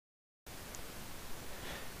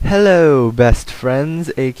Hello, best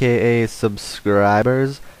friends, aka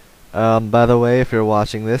subscribers. By the way, if you're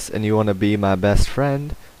watching this and you want to be my best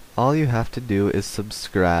friend, all you have to do is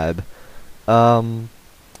subscribe. Um,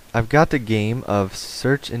 I've got the game of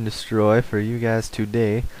Search and Destroy for you guys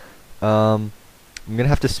today. I'm gonna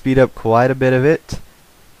have to speed up quite a bit of it,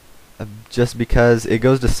 just because it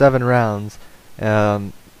goes to 7 rounds.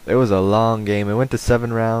 It was a long game. It went to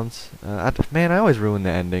 7 rounds. Man, I always ruin the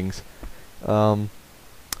endings.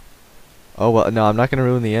 Oh well, no, I'm not gonna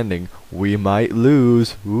ruin the ending. We might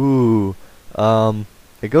lose. Ooh.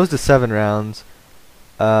 It goes to 7 rounds.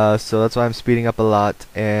 So that's why I'm speeding up a lot.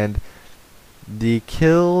 And the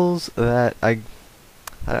kills that I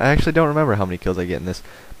actually don't remember how many kills I get in this,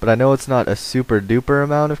 but I know it's not a super duper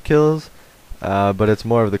amount of kills. But it's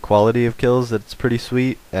more of the quality of kills that's pretty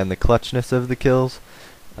sweet, and the clutchness of the kills,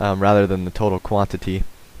 rather than the total quantity.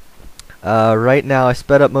 Right now, I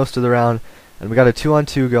sped up most of the round. And we got a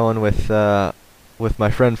 2-on-2 going with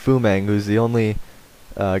my friend Fumang, who's the only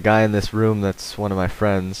guy in this room that's one of my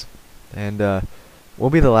friends. And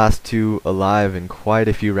we'll be the last two alive in quite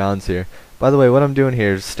a few rounds here. By the way, what I'm doing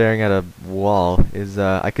here is staring at a wall.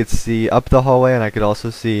 I could see up the hallway, and I could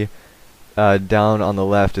also see down on the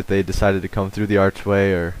left if they decided to come through the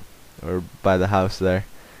archway or by the house there.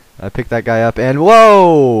 I picked that guy up, and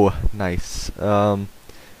whoa! Nice.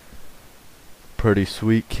 Pretty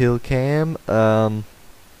sweet kill cam.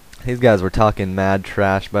 These guys were talking mad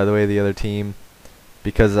trash, by the way, the other team,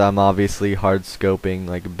 because I'm obviously hard scoping,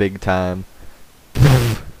 like, big time.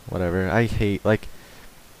 Whatever. I hate, like,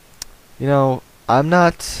 I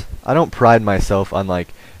don't pride myself on, like,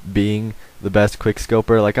 being the best quick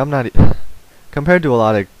scoper. Like, I'm not compared to a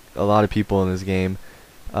lot of people in this game.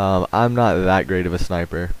 I'm not that great of a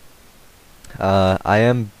sniper. I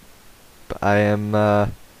am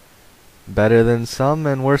better than some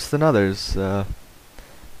and worse than others.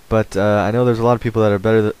 But I know there's a lot of people that are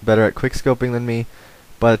better at quickscoping than me.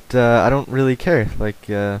 But I don't really care. Like,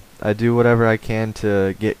 I do whatever I can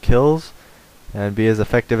to get kills and be as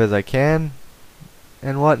effective as I can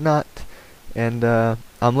and whatnot. And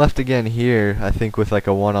I'm left again here, I think, with like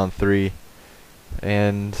a 1-on-3.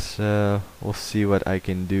 And we'll see what I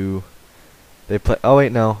can do. They play. Oh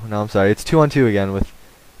wait, no, I'm sorry. It's 2-on-2 again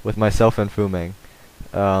with myself and Fumang.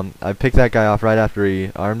 I picked that guy off right after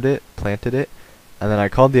he armed it, planted it, and then I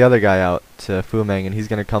called the other guy out to Fumang, and he's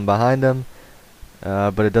gonna come behind him,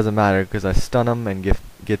 but it doesn't matter because I stun him and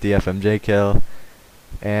get the FMJ kill,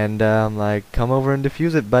 and I'm like, come over and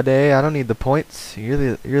defuse it, buddy. I don't need the points.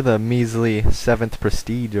 You're the measly 7th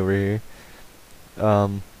prestige over here.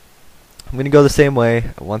 I'm gonna go the same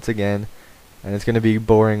way once again, and it's gonna be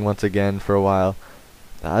boring once again for a while.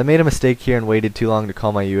 I made a mistake here and waited too long to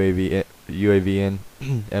call my UAV in,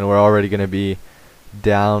 and we're already going to be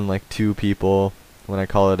down like 2 people when I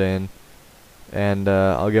call it in. And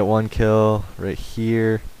I'll get 1 kill right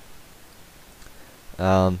here.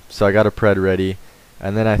 So I got a pred ready,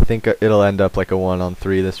 and then I think it'll end up like a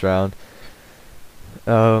 1-on-3 this round.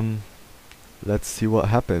 Let's see what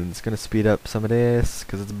happens. Gonna speed up some of this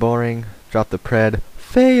because it's boring. Drop the pred.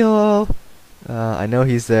 Fail! I know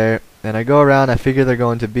he's there. And I go around, I figure they're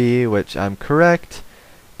going to B, which I'm correct,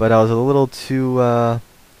 but I was a little too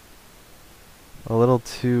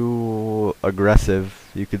aggressive,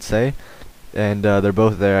 you could say. And they're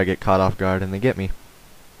both there. I get caught off guard and they get me.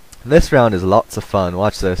 This round is lots of fun.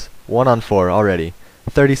 Watch this. 1-on-4 already.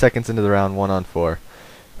 30 seconds into the round, 1-on-4.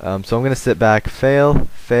 So I'm gonna sit back, fail,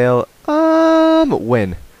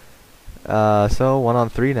 win. So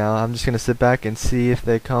 1-on-3 now. I'm just gonna sit back and see if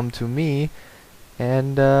they come to me.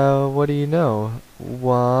 And what do you know?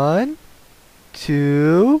 1,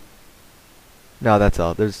 2. No, that's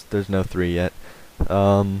all. There's no 3 yet.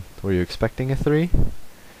 Were you expecting a 3?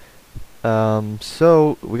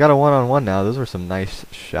 So we got a 1-on-1 now. Those were some nice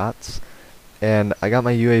shots. And I got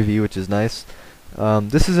my UAV, which is nice.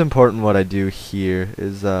 This is important. What I do here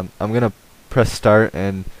is I'm gonna press start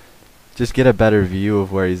and just get a better view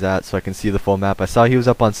of where he's at, so I can see the full map. I saw he was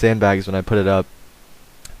up on sandbags when I put it up,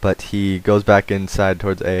 but he goes back inside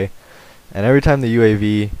towards A, and every time the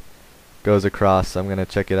UAV goes across, I'm gonna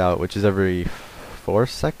check it out, which is every 4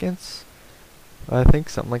 seconds, I think,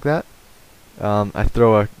 something like that. I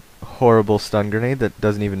throw a horrible stun grenade that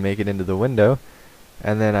doesn't even make it into the window,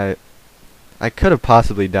 and then I could have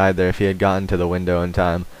possibly died there if he had gotten to the window in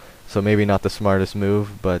time, so maybe not the smartest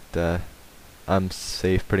move, but I'm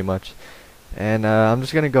safe pretty much. And I'm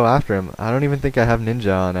just gonna go after him. I don't even think I have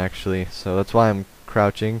ninja on, actually, so that's why I'm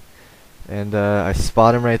crouching, and I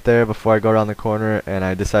spot him right there before I go around the corner, and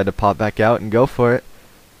I decide to pop back out and go for it,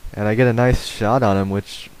 and I get a nice shot on him,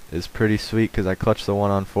 which is pretty sweet because I clutched the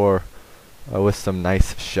 1-on-4 with some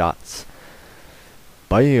nice shots.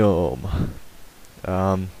 Bam!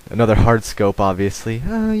 Another hard scope, obviously.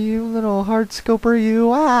 Oh, you little hard scoper,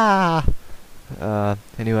 you! Ah!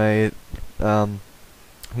 Anyway, I'm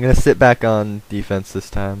gonna sit back on defense this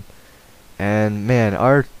time. And man,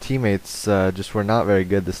 our teammates just were not very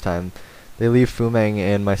good this time. They leave Fumeng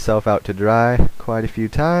and myself out to dry quite a few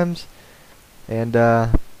times. And I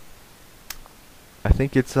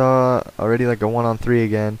think it's already like a 1-on-3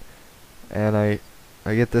 again. And I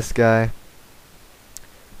get this guy.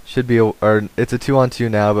 Should be or it's a 2-on-2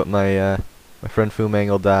 now, but my friend Fumeng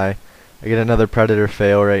will die. I get another predator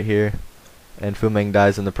fail right here, and Fumeng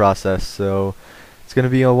dies in the process. So it's gonna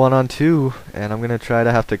be a 1-on-2, and I'm gonna try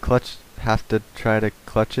to try to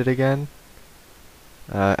clutch it again.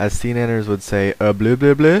 As Cnanners would say, blue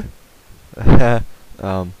blue blue. No,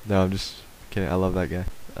 I'm just kidding. I love that guy.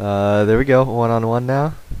 There we go, 1-on-1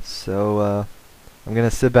 now. So I'm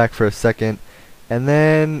gonna sit back for a second, and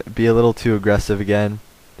then be a little too aggressive again.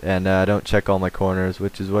 And don't check all my corners,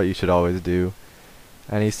 which is what you should always do.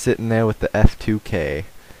 And he's sitting there with the F2K.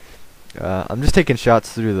 I'm just taking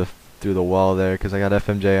shots through the wall there because I got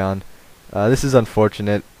FMJ on. This is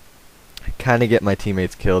unfortunate. I kind of get my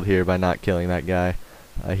teammates killed here by not killing that guy.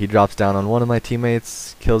 He drops down on one of my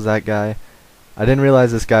teammates, kills that guy. I didn't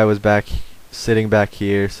realize this guy was sitting back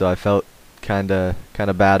here, so I felt kind of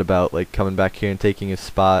bad about like coming back here and taking his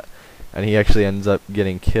spot. And he actually ends up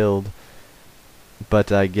getting killed.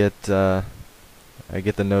 But I get the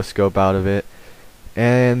no scope out of it,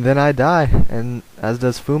 and then I die, and as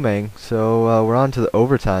does Fumeng. So we're on to the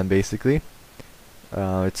overtime basically.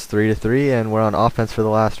 It's 3-3, and we're on offense for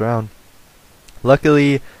the last round.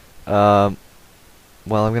 Luckily, well,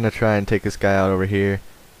 I'm gonna try and take this guy out over here,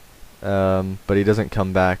 but he doesn't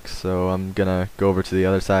come back, so I'm gonna go over to the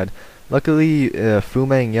other side. Luckily,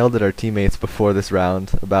 Fumeng yelled at our teammates before this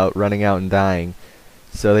round about running out and dying,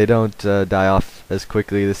 so they don't die off as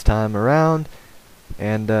quickly this time around,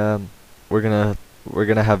 and we're gonna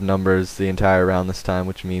have numbers the entire round this time,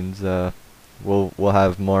 which means we'll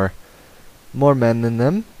have more men than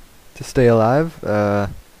them to stay alive.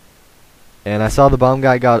 And I saw the bomb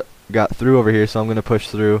guy got through over here, so I'm gonna push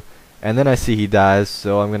through, and then I see he dies,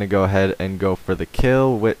 so I'm gonna go ahead and go for the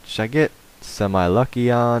kill, which I get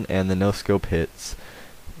semi-lucky on, and the no scope hits.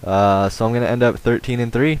 So I'm gonna end up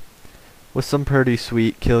 13-3. With some pretty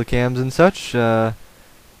sweet kill cams and such. Let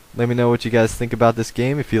me know what you guys think about this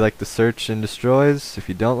game. If you like the search and destroys, if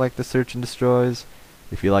you don't like the search and destroys,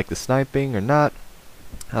 if you like the sniping or not.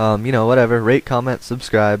 You know, whatever. Rate, comment,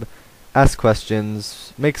 subscribe, ask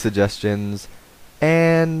questions, make suggestions,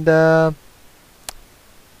 and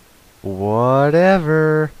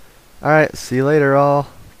whatever. Alright, see you later all.